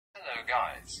Hello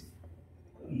guys.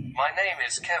 My name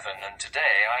is Kevin and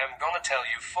today I am gonna tell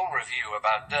you full review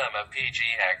about Derma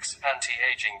PGX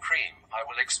anti-aging cream. I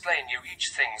will explain you each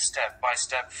thing step by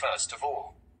step. First of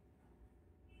all,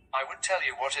 I would tell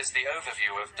you what is the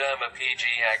overview of Derma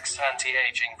PGX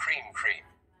anti-aging cream.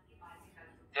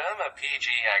 Derma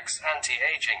PGX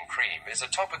anti-aging cream is a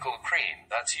topical cream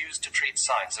that's used to treat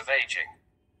signs of aging,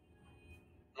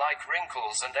 like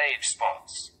wrinkles and age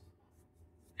spots.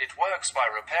 It works by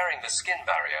repairing the skin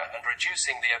barrier and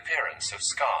reducing the appearance of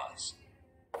scars,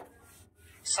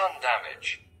 sun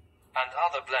damage, and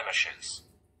other blemishes.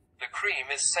 The cream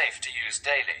is safe to use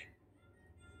daily,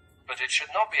 but it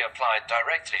should not be applied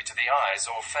directly to the eyes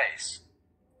or face.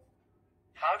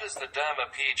 How does the Derma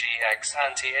PGX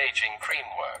anti-aging cream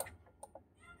work?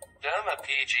 Derma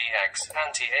PGX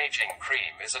anti-aging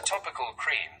cream is a topical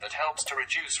cream that helps to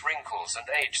reduce wrinkles and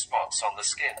age spots on the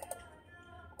skin.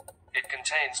 It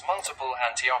contains multiple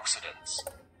antioxidants,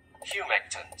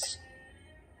 humectants,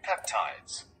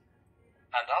 peptides,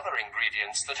 and other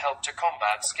ingredients that help to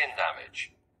combat skin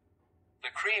damage.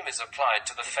 The cream is applied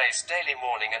to the face daily,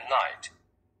 morning and night,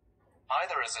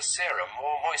 either as a serum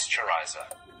or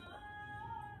moisturizer.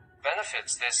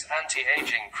 Benefits: this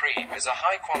anti-aging cream is a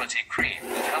high-quality cream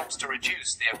that helps to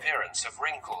reduce the appearance of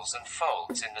wrinkles and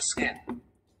folds in the skin.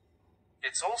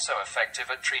 It's also effective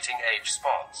at treating age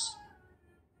spots,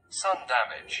 sun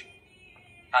damage,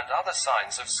 and other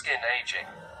signs of skin aging.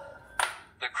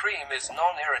 The cream is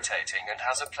non-irritating and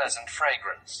has a pleasant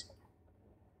fragrance,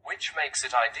 which makes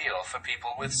it ideal for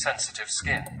people with sensitive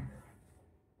skin.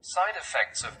 Side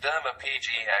effects of Derma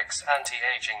PGX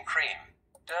anti-aging cream.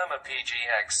 Derma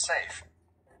PGX safe.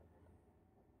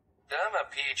 Derma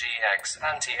PGX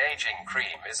anti-aging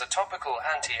cream is a topical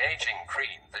anti-aging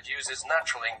cream that uses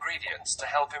natural ingredients to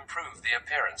help improve the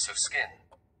appearance of skin.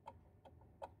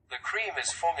 The cream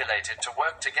is formulated to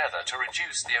work together to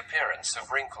reduce the appearance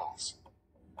of wrinkles,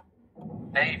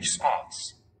 age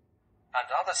spots,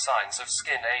 and other signs of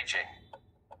skin aging.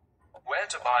 Where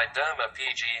to buy Derma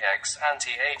PGX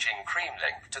anti-aging cream?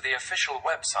 Link to the official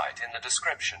website in the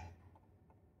description.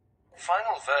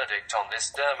 Final verdict on this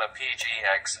Derma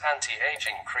PGX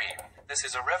anti-aging cream. This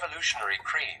is a revolutionary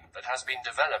cream that has been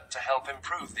developed to help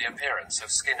improve the appearance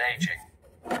of skin aging.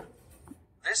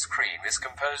 This cream is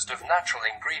composed of natural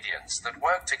ingredients that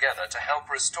work together to help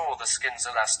restore the skin's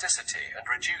elasticity and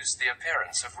reduce the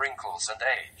appearance of wrinkles and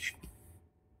age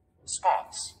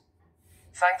spots.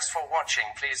 Thanks for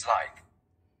watching. Please like,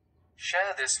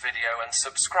 share this video and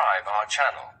subscribe our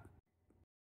channel.